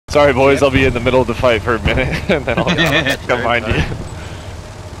Sorry, boys. I'll be in the middle of the fight for a minute, and then I'll come find you.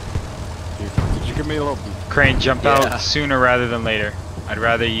 Did you give me a little? Crane, jump out sooner rather than later. I'd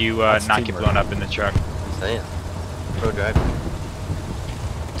rather you not get blown up in the truck. Damn. Pro drive.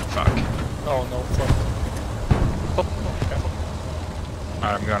 Fuck. Oh no, fuck.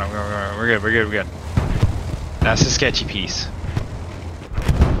 Alright, I'm going. We're good. That's a sketchy piece.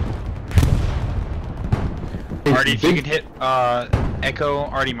 Artie, if you can hit Echo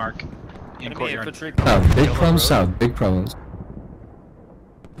Artie Mark in courtyard. Big problems south, big problems.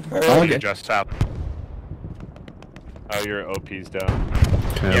 Oh, okay. Just south. Oh, your OP's down.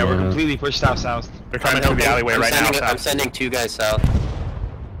 Yeah, we're completely pushed out south. They're coming through the alleyway right now. I'm sending 2 guys south.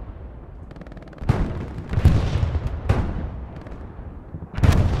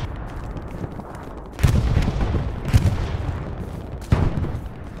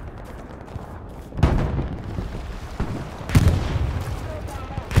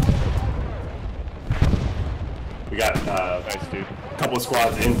 We got, nice dude. Couple of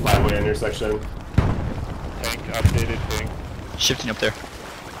squads in Flatway intersection. Tank updated, ping. Shifting up there.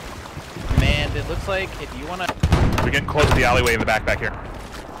 Man, it looks like if you wanna... We're getting close to the alleyway in the back here.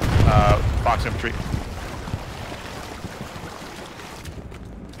 Fox infantry.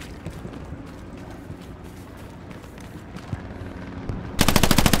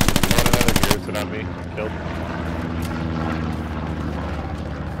 Another garrison on me. Killed.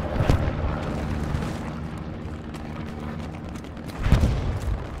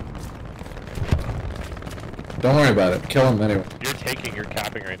 Don't worry about it. Kill him anyway. You're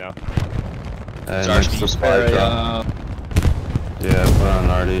capping right now. Next to supply drop. Yeah, put on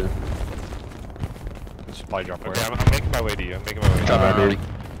Artie. Supply drop. Okay, I'm making my way to you. Drop Artie.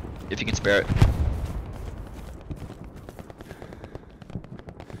 If you can spare it.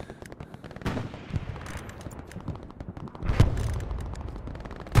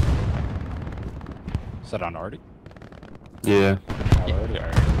 Is that on Artie? Yeah. Already?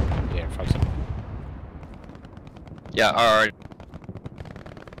 Yeah, fuck it. Yeah, alright.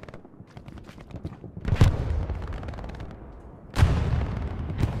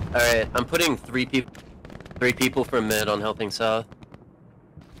 Alright, I'm putting 3 people from mid on helping south.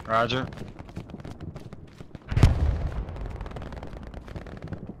 Roger.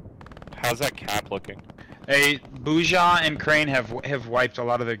 How's that cap looking? Hey, Bouja and Crane have wiped a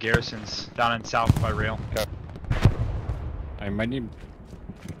lot of their garrisons down in south by rail. Okay. I might need...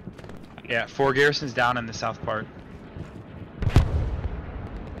 Yeah, 4 garrisons down in the south part.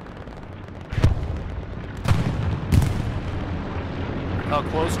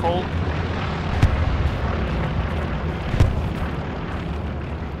 close cold.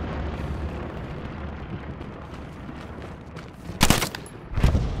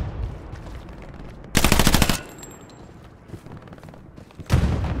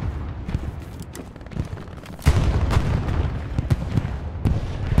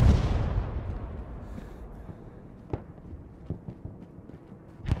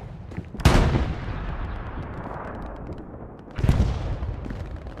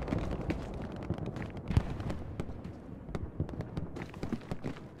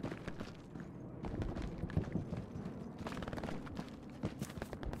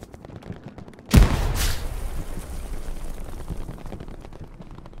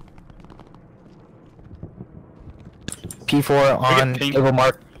 P4 on EVO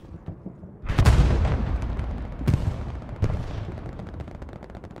mark.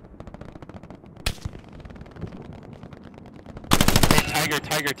 Hey,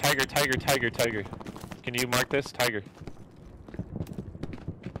 Tiger. Can you mark this? Tiger,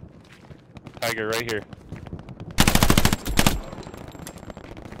 right here.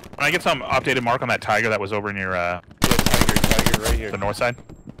 When I get some updated mark on that Tiger that was over near, yeah, Tiger, right here. The north side.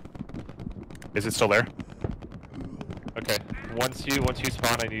 Is it still there? Okay. Once you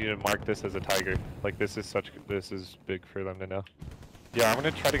spawn, I need you to mark this as a Tiger. Like this is big for them to know. Yeah, I'm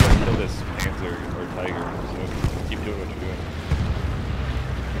gonna try to go kill this Panzer or Tiger. So keep doing what you're doing.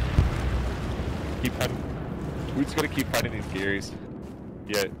 Keep fighting. We're just gonna keep fighting these Garys.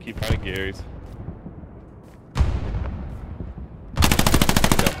 Yeah, keep fighting Garys.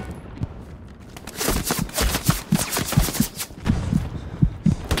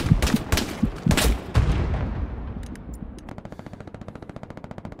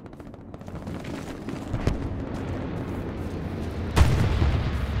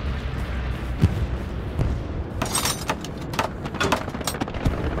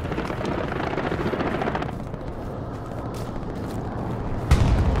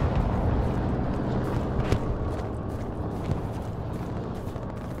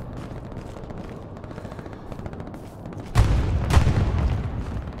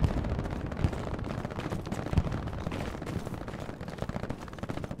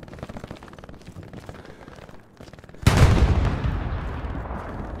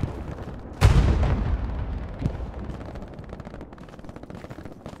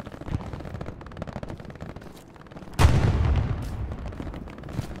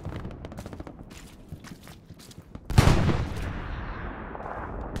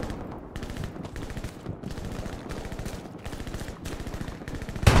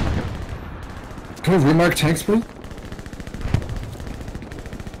 Can we remark tanks, please?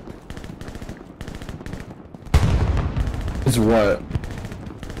 Is what?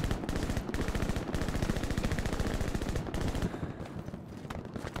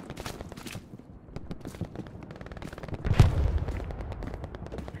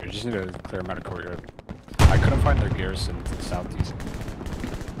 You just need to clear them out of courtyard. I couldn't find their garrison to the southeast.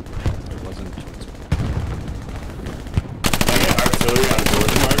 It wasn't. I get artillery on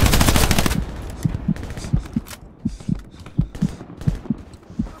George Mark.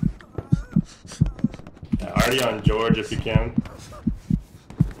 Already on George if you can.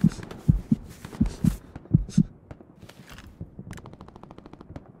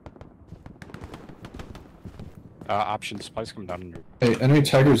 Option supplies come down. Hey, enemy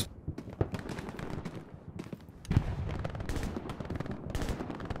tigers.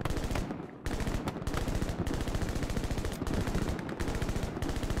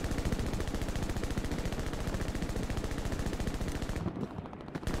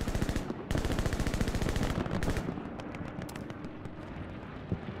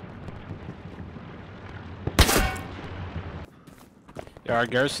 Yeah, our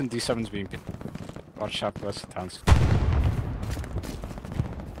garrison D7's being. Watch southwest of towns.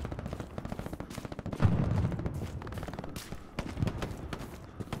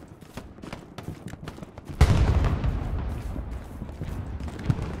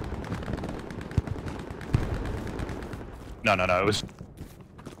 No, it was...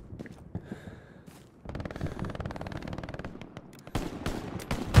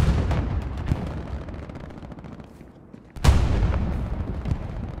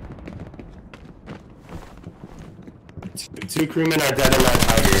 Two crewmen are dead in that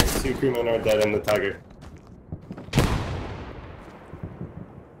tiger. Two crewmen are dead in the tiger.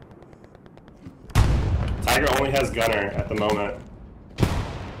 Tiger only has gunner at the moment.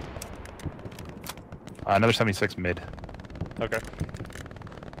 Another 76 mid. Okay.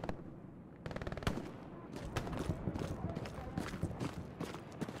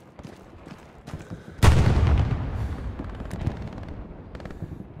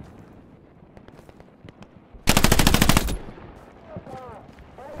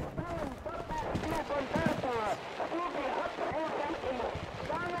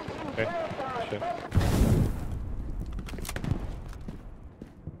 Okay. Shit.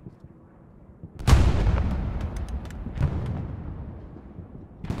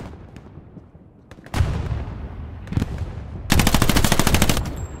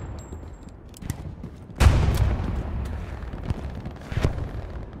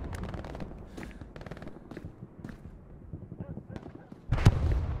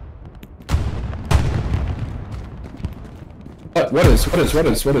 What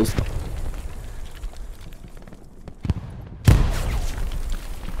is?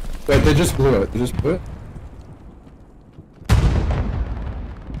 Wait, they just blew it. They just blew it?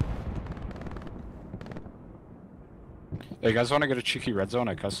 Hey, you guys want to get a cheeky red zone?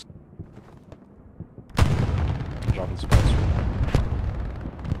 I cuss. Dropping spots.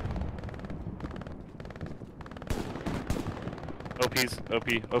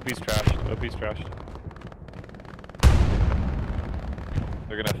 OP's trashed.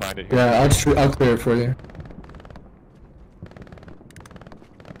 They're gonna find it here. Yeah, I'll clear it for you.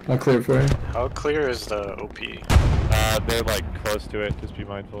 I'll clear it for you. How clear is the OP? They're like close to it, just be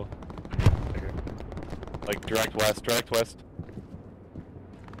mindful. Like direct west.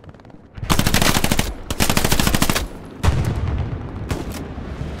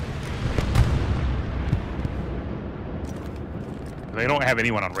 They don't have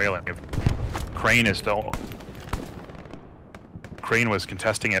anyone on railing. If Crane is still... Crane was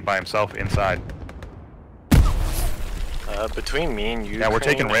contesting it by himself inside. Between me and you, Yeah, we're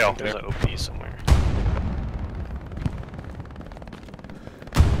Crane, taking I rail. think there's an OP somewhere.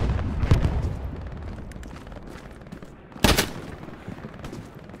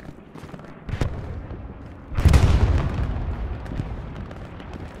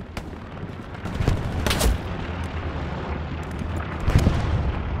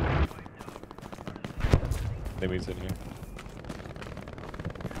 Maybe he's in here.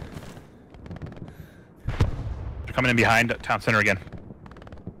 They're coming in behind town center again.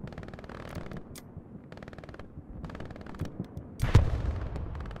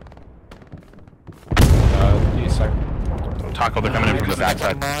 East side. Taco, they're coming in from the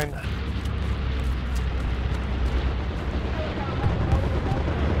backside.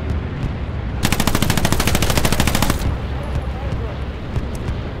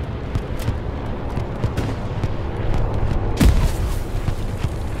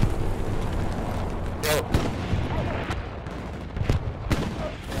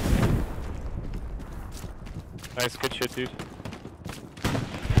 Nice, good shit, dude.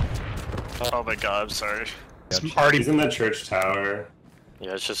 Oh my god, I'm sorry. He's in the church tower.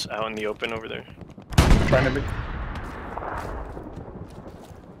 Yeah, it's just out in the open over there. Trying to be.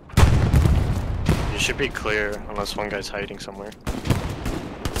 You should be clear unless one guy's hiding somewhere.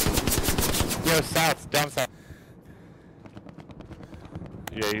 Yo, south, down south.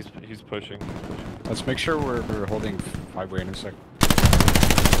 Yeah, he's pushing. Let's make sure we're holding 5-way in a sec.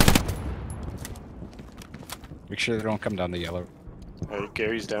 Make sure they don't come down the yellow. Alright,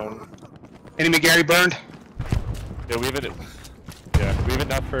 Gary's down. Enemy Gary burned. Yeah, we have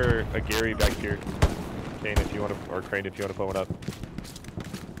enough for a Gary back here. Kane, if you want to, or Crane, if you want to put one up.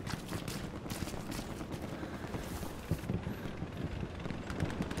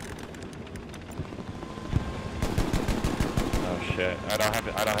 Oh shit! I don't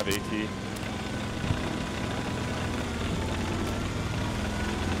have AT.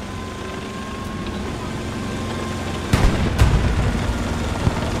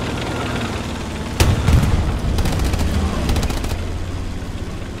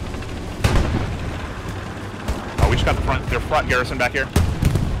 Got their front garrison back here.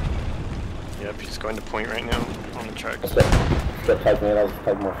 Yep, he's going to point right now on the tracks. Yeah,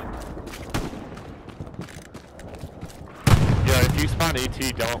 if you spawn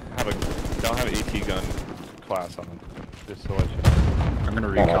AT, don't have AT gun class on. Just to let you know. I'm gonna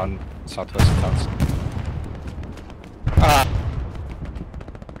recon southwest of town.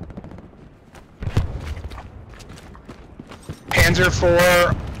 Panzer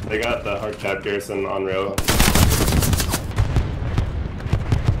IV. They got the hardcap garrison on rail.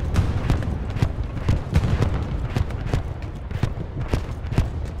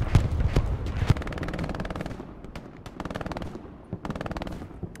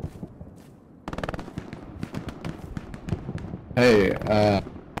 Hey,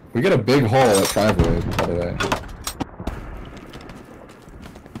 we got a big hole at 5-way, by the way.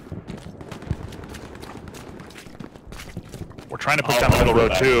 We're trying to push down the middle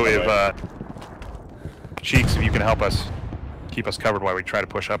road too. If Cheeks, if you can help us, keep us covered while we try to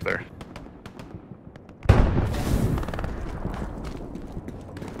push up there.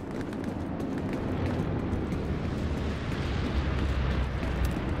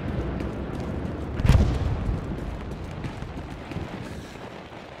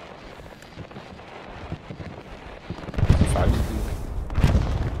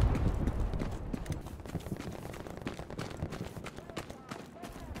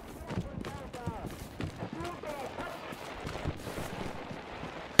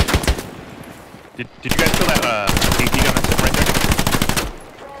 Did you guys kill that AT gun that's sitting right there?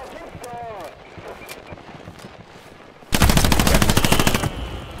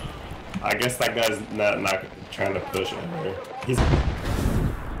 I guess that guy's not trying to push over. He's.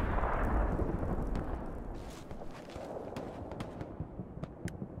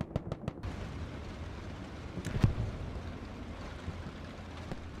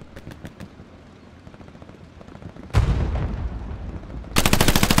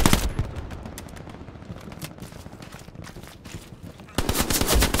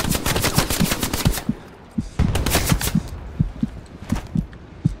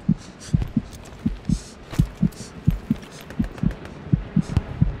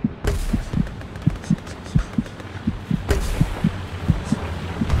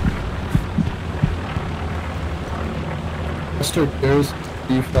 There's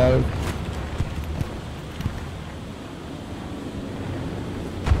D5.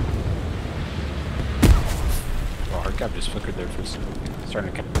 Oh, hardcap just flickered there for a second.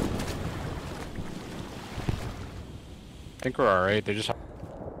 Starting to. I think we're alright. They're just.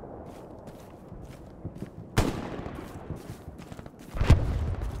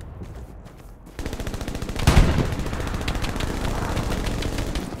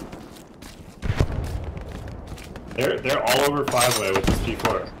 They're all over 5-way with this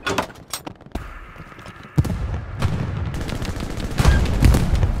P4.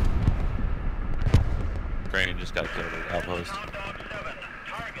 Crane just got killed at outpost.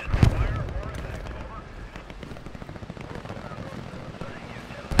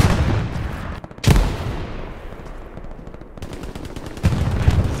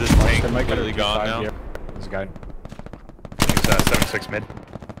 Is this tank completely gone now? Here. This guy. He's 76 mid.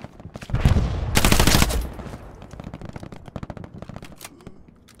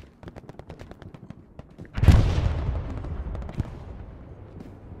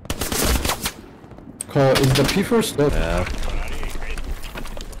 Cole, is the P4 still? Yeah.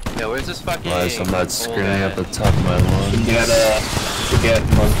 Yeah, where's this fucking... Why is I'm not screaming at the top of my lungs? You get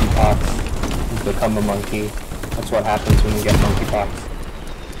monkeypox. You become a monkey. That's what happens when you get monkeypox.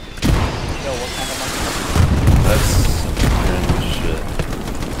 Yo, what kind of monkey? That's cringe shit.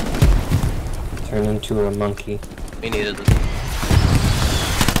 Turn into a monkey. We needed this.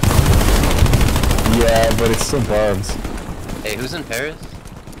 Yeah, but it's still barbs. Hey, who's in Paris?